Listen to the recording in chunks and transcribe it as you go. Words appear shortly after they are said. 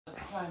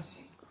crime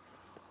scene.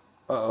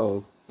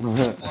 Uh-oh. I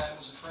was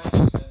afraid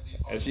of the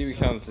And she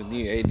becomes the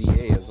new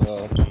ADA as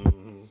well.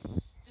 Mm-hmm.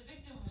 The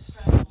victim was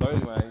strangled. So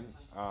anyway,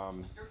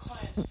 your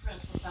client's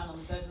prints were found on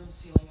the bedroom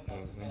ceiling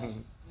above the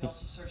bed. We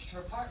also searched her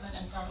apartment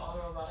and found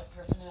autoerotic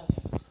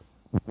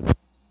paraphernalia.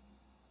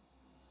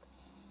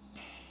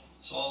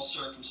 It's all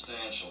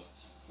circumstantial.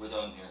 We're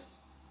done here.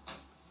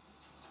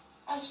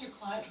 Ask your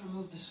client to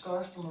remove the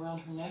scarf from around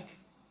her neck.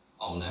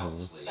 Oh, now,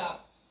 please.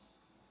 Stop.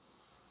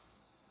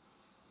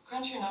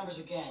 Crunch your numbers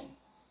again.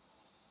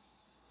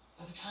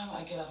 By the time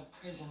I get out of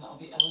prison, I'll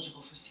be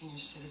eligible for senior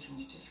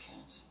citizens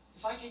discounts.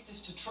 If I take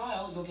this to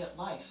trial, you'll get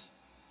life.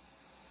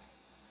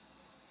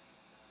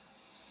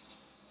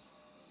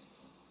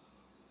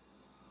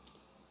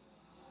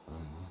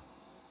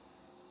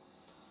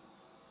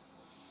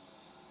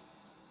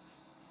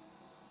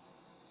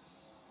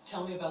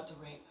 Tell me about the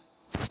rape.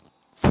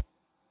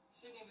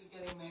 Sydney was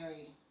getting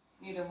married.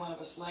 Neither one of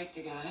us liked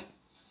the guy.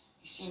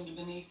 He seemed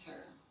beneath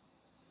her.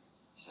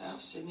 So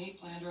Sydney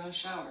planned her own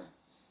shower.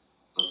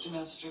 Booked a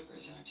male stripper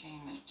as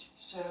entertainment.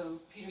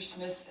 So Peter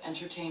Smith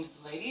entertained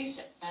the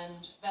ladies,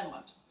 and then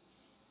what?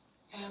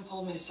 Pam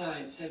pulled me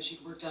aside, said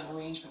she'd worked out an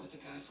arrangement with the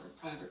guy for a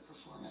private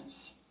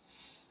performance.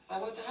 I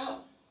thought, what the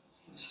hell?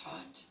 He was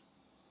hot.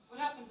 What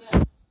happened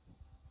then?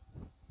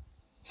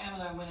 Pam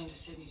and I went into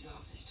Sydney's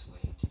office to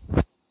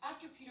wait.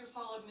 After Peter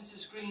followed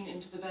Mrs. Green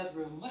into the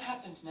bedroom, what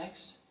happened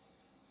next?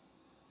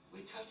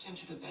 We cuffed him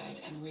to the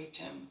bed and raped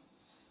him.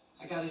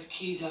 I got his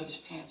keys out of his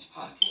pants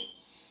pocket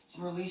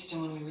and released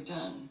him when we were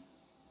done.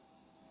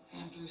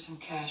 Pam threw some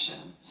cash at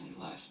him and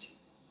he left.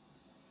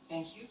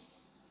 Thank you.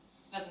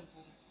 Nothing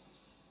further.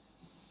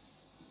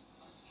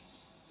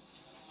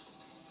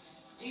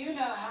 Do you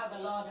know how the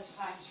law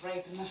defines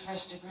rape in the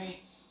first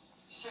degree?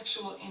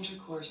 Sexual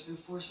intercourse through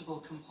forcible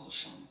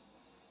compulsion.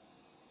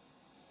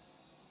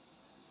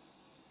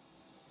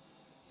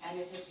 And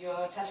is it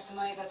your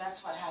testimony that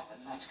that's what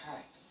happened? That's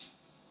correct.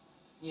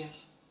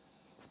 Yes.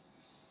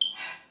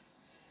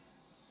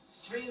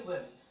 3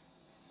 women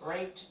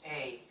raped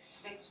a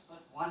 6',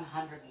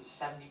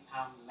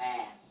 170-pound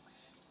man.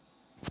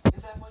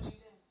 Is that what you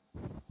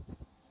did?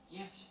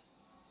 Yes.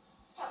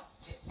 Well,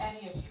 did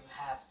any of you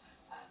have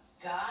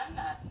a gun,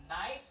 a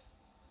knife,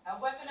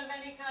 a weapon of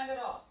any kind at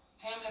all?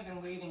 Pam had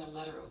been waving a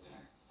letter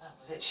opener.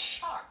 Was it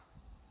sharp?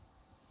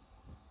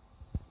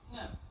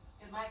 No.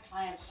 Did my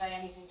client say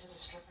anything to the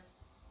stripper?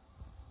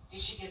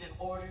 Did she give him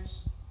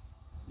orders?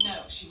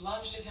 No, she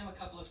lunged at him a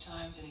couple of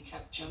times and he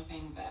kept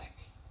jumping back.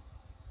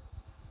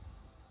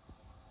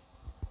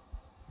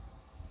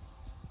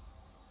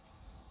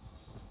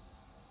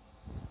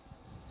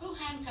 Who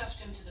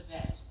handcuffed him to the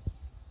bed?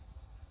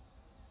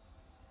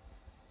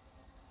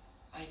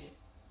 I did.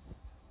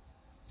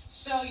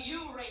 So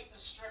you raped the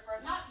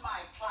stripper, not my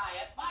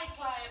client. My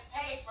client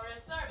paid for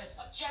his service.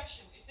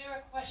 Objection. Is there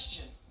a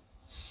question?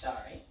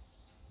 Sorry.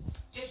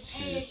 Did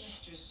paying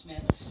Mr.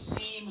 Smith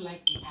seem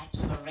like the act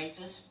of a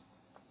rapist?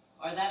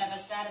 Or that of a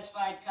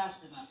satisfied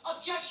customer?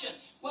 Objection!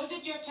 Was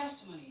it your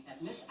testimony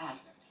that Miss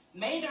Adler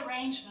made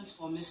arrangements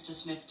for Mr.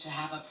 Smith to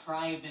have a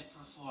private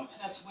performance?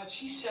 That's what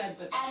she said,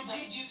 but... And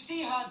did you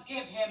see her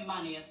give him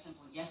money? A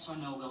simple yes or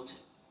no will do.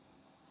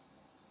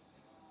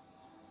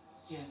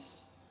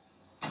 Yes.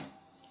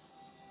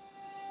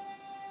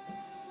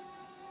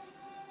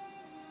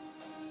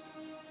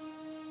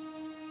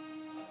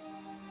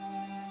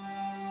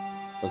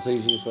 But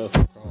see, she's supposed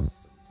to cross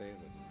Salem,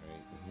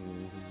 right?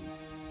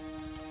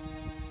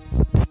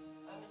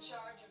 On the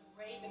charge of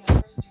rape in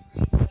the first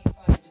degree, the late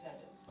find the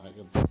defendant.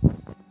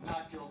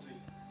 Not guilty.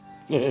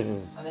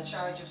 On the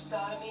charge of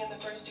sodomy in the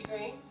first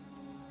degree,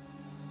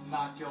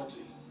 Not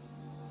guilty.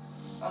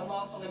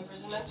 unlawful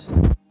imprisonment,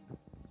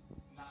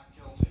 Not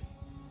guilty.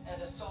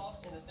 and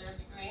assault in the third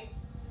degree,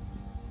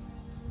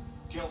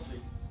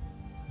 Guilty.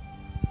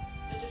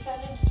 the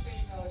defendant is free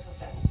to go until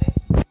sentencing.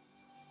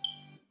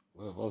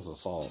 It was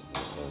assault. It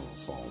was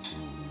assault.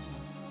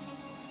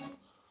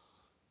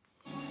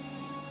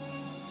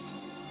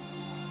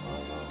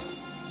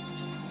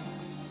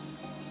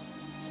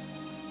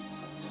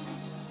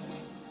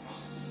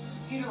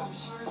 Peter, I'm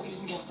sorry we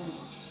didn't get them.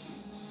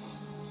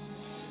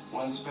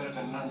 One's better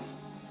than none.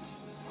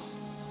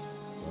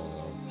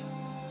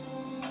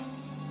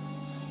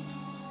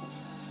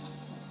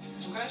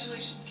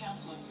 Congratulations,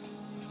 counselor.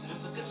 Bit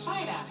of a good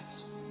fight,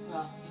 Alex.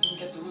 Well, you didn't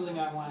get the ruling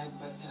I wanted,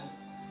 but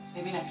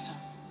maybe next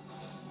time.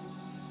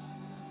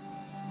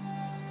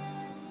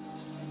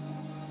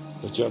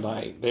 But you're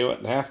like, they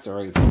wouldn't have to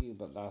rape you,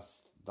 but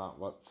that's not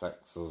what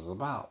sex is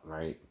about,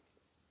 right?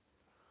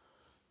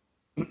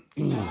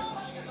 You're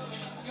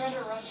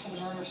under arrest for the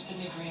murder of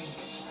Sydney Green.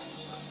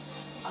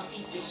 I'll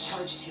beat this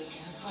charge to you,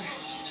 counselor.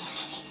 Just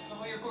wait.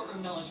 All your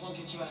courtroom knowledge won't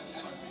get you out of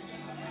this one.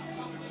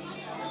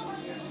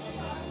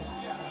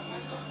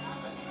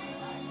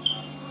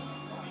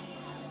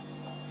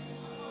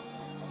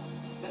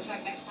 Looks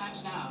like next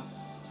time's now.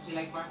 You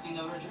like bargaining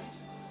over a drink?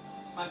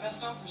 My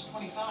best offer is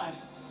 25.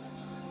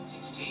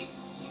 16.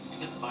 You can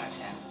pick up the bar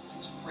tab.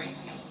 It's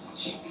crazy.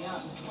 She'd be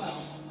out in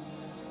 12.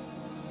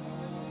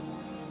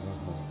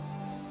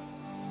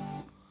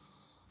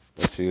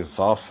 she's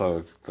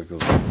also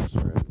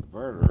the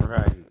murder,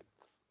 right?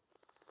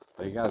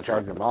 But you gotta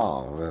charge them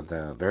all.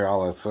 But, they're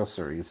all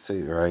accessories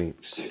too, right?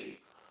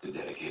 City, the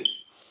dedicated.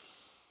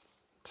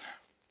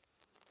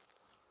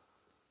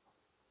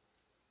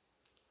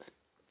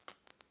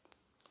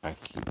 I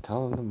keep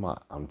telling them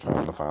I'm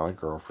trying to find a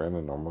girlfriend,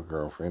 a normal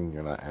girlfriend.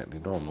 You're not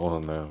acting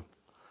normal, no.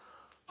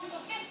 There's a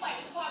fist fight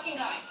with walking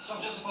guys. So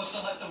I'm just supposed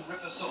to let them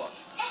rip us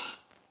off? Yes.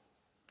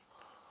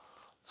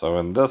 So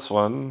in this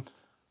one,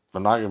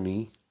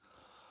 monogamy,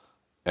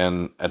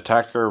 an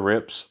attacker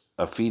rips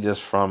a fetus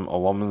from a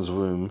woman's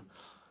womb,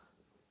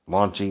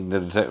 launching the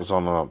detectives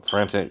on a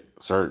frantic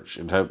search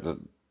in hope that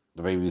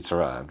the baby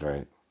survived,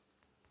 right?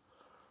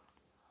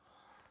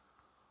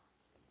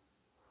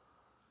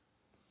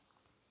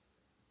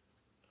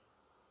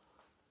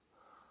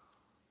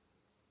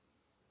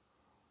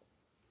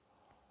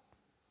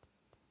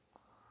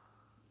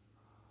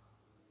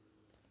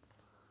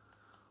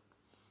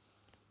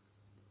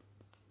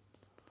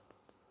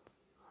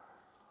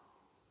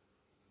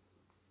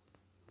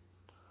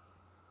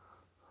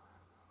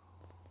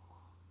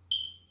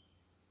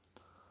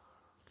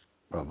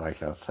 But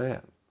like I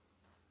said,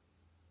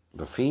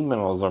 the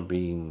females are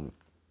being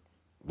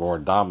more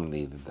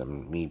dominated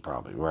than me,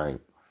 probably, right?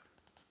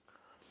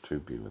 To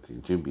be with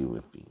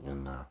me.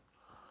 And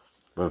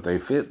but if they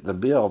fit the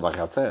bill, like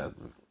I said,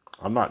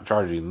 I'm not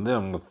charging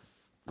them with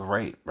the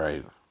rape,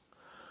 right?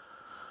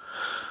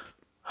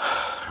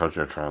 Because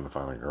you're trying to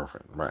find a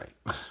girlfriend, right?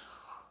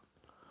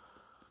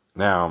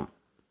 Now,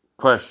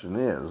 question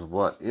is,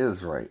 what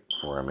is rape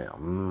for a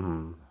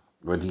male?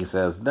 When he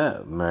says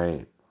no,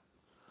 right?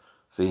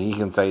 See, he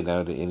can say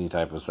no to any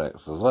type of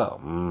sex as well.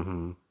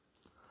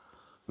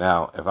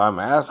 Now, if I'm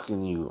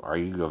asking you, are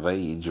you of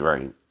age,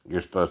 right?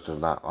 You're supposed to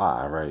not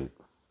lie, right?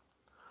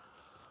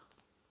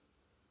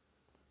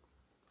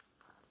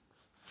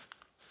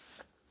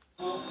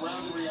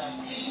 Round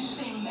reaction. This is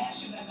a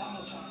massive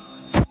abdominal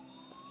trauma.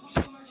 What's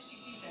an emergency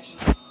C-section?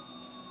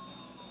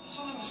 This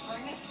woman was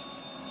pregnant?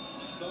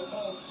 No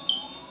pulse.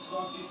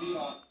 Strong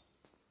CPR.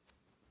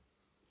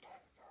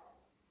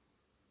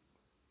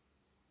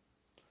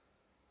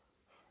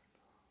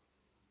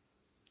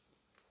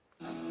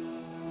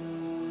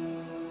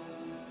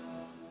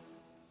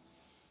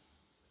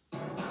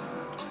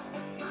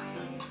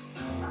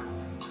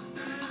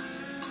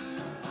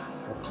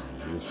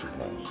 You're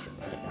supposed to,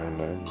 right? I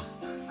know.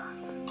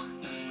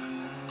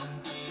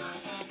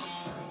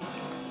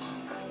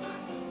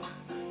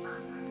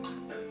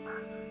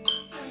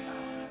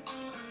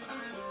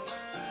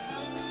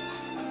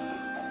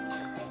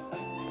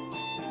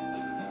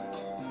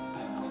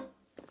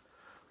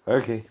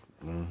 Okay.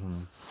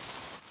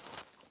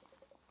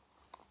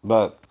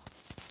 But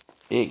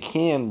it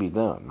can be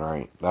done,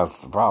 right? That's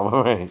the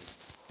problem, right?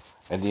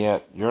 And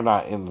yet, you're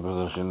not in the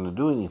position to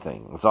do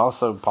anything. It's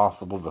also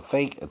possible to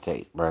fake a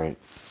tape, right?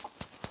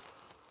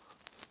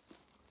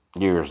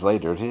 Years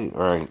later, too,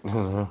 right?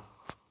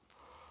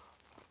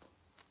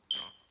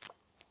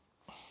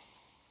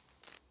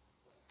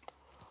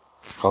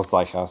 Because,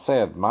 like I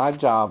said, my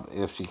job,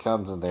 if she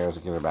comes in there, is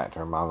to get her back to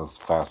her mom as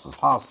fast as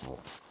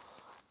possible.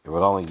 It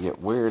would only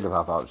get weird if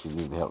I thought she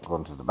needed help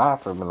going to the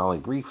bathroom, and only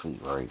briefly,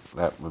 right?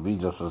 That would be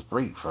just as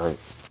brief, right?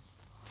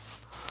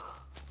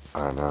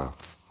 I know.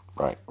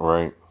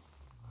 Right.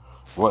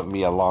 Wouldn't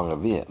be a long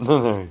event.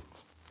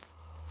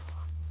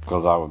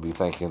 Because I would be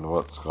thinking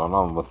what's going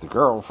on with the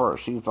girl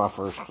first. She's my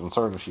first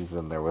concern. She's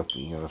in there with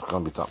me, and it's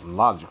going to be something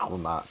logical,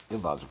 not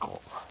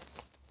illogical.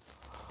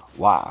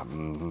 Why?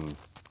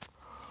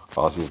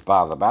 Well, she's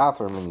by the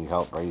bathroom, and you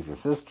help raise your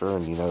sister,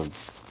 and you're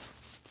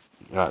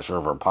not sure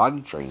of her potty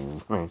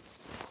training.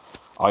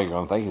 All you're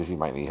going to think is you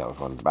might need help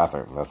going to the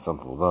bathroom. That's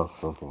simple enough.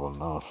 Simple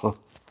enough.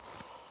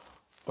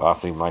 Do I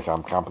seem like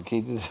I'm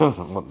complicated?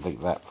 Wouldn't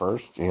think that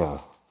first. Yeah.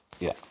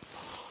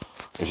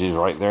 If she's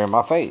right there in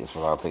my face,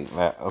 well, I'll think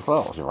that as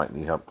well. She might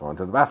need help going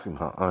to the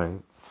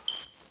bathroom.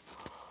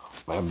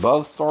 In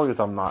both stories,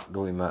 I'm not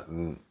doing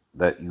nothing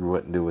that you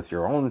wouldn't do with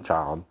your own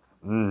child.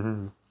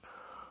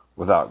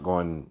 Without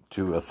going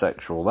to a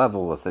sexual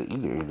level with it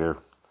either.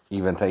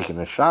 Even taking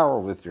a shower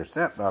with your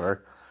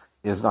stepdaughter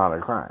is not a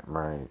crime,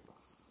 right?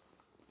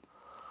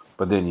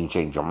 But then you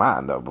change your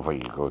mind, though, before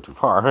you go too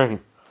far,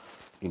 right?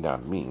 You know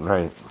what I mean,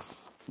 right?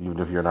 Even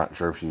if you're not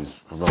sure if she's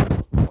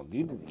familiar with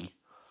nudity,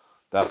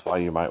 that's why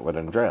you might want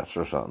to dress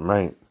or something,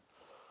 right?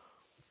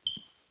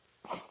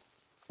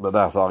 But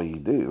that's all you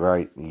do,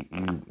 right?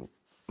 You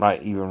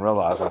might even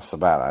realize that's a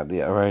bad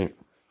idea, right?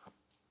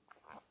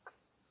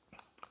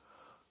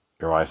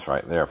 Your wife's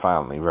right there,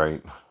 finally,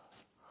 right?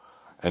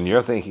 And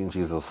you're thinking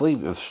she's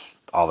asleep if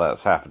all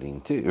that's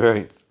happening too,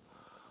 right?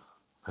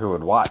 Who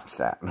would watch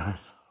that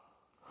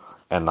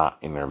and not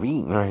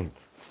intervene, right?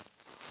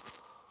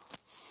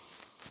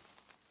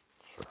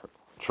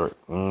 True.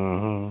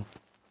 And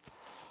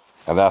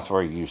that's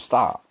where you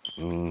stop.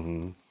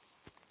 Then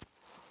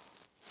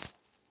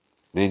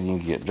you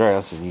get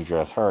dressed and you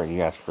dress her and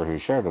you ask her who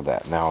shared of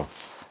that. Now,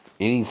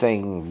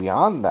 anything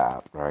beyond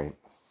that, right,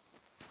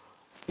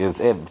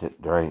 is edited,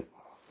 right?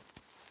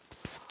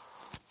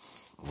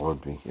 It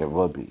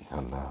would be.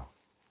 And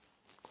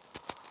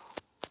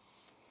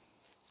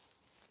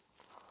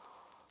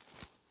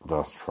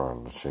Just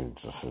trying to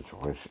change the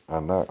situation. I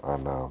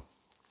know.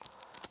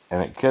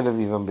 And it could have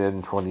even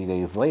been 20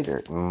 days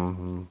later.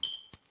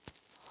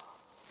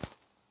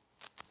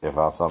 If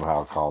I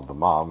somehow called the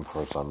mom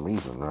for some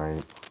reason,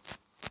 right?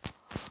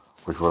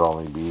 Which would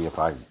only be if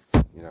I,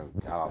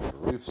 got off the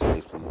roof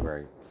safely,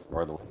 right?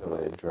 Or the window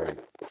ledge, right?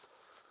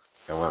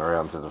 And went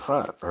around to the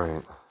front,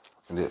 right?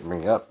 And didn't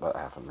bring up what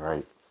happened,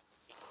 right?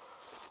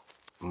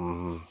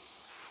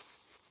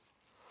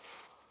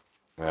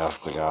 I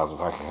asked the guys if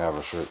I could have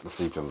a shirt to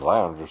sleep in the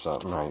lounge or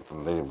something, right?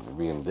 And they were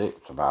being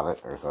dicks about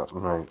it or something,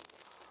 right?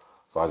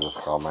 So I just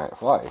called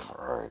Mac's wife,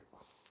 right?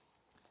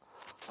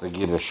 To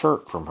get a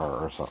shirt from her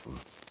or something.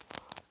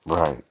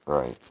 Right,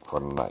 for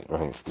the night,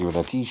 right? Even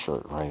a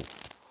t-shirt, right?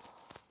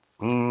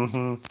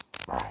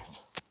 Right.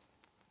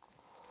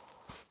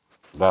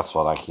 That's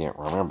what I can't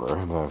remember,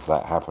 if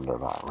that happened or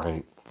not,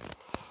 right?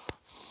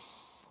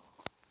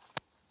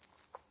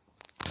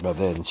 But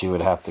then she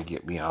would have to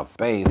get me off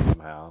base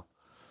somehow.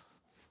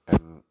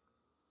 And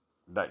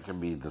that can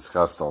be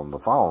discussed on the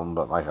phone,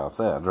 but like I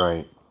said,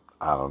 right?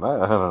 I don't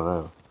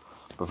know.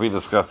 But if we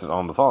discuss it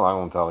on the phone, I'm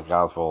going to tell the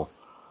guys, well,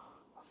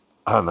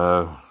 I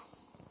know.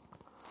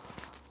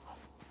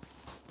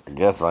 I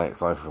guess my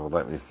ex-wife will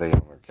let me stay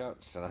on her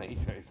couch tonight.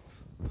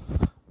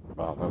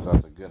 I don't know if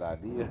that's a good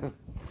idea.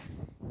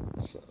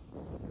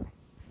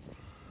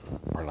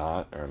 Or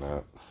not.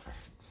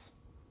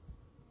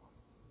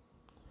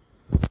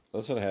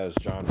 This one has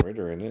John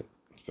Ritter in it.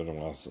 It's been a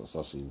while since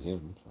I've seen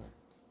him.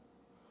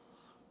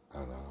 I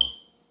don't know.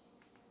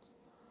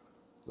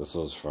 This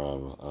was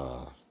from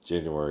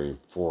January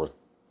 4th,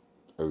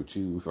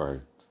 2002,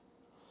 right?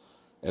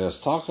 And it's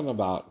talking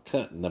about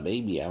cutting the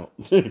baby out.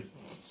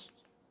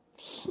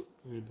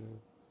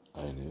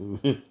 I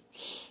know.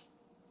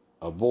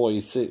 A boy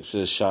 6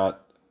 is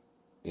shot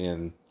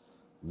and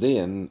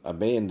then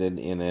abandoned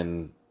in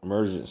an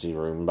emergency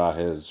room by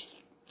his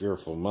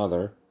fearful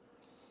mother,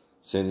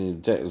 sending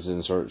detectives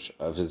in search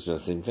of his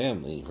missing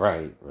family.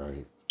 Right.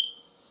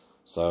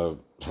 So,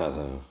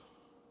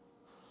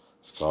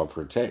 it's called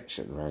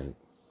protection, right?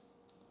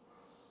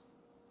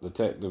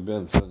 Detective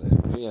Benson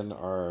and Finn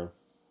are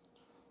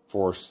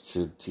forced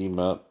to team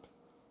up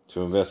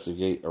to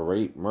investigate a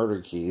rape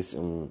murder case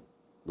in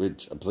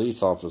which a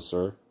police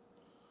officer,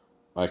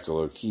 Michael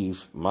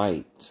O'Keefe,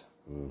 might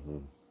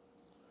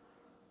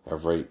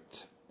have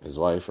raped his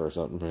wife or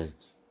something, right?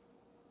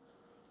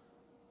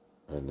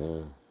 I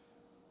know.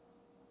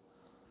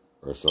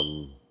 Or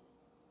some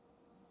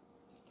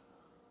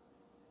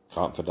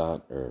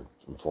confidant or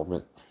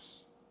informant.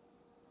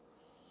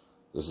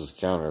 This is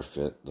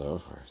counterfeit,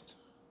 though, right?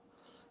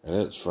 And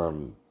it's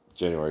from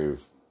January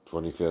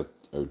 25th,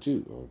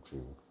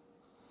 2002.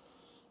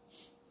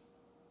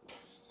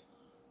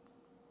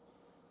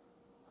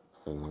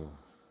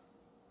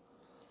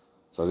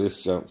 So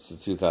this jumps to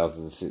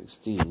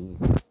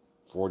 2016,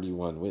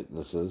 41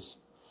 witnesses.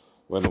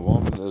 When a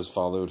woman is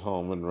followed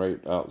home and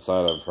raped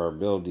outside of her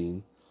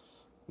building,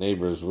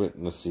 neighbors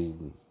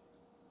witnessing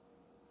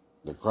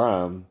the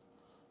crime,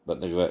 but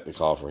neglect to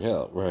call for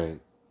help, right?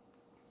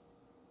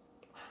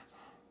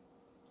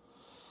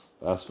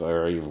 That's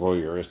very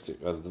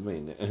voyeuristic of the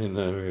meaning,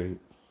 right?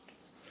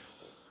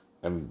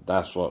 And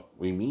that's what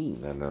we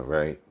mean,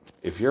 right?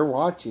 If you're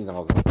watching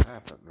all this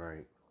happen,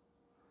 right?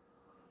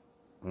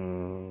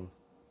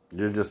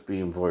 You're just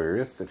being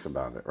voyeuristic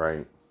about it,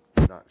 right?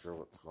 You're not sure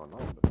what's going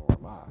on, but nor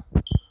am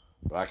I.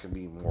 But I can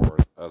be more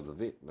of the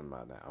victim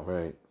by now,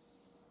 right?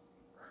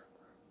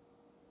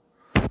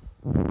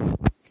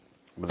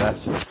 But that's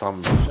just some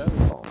of the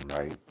show's on,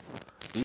 right?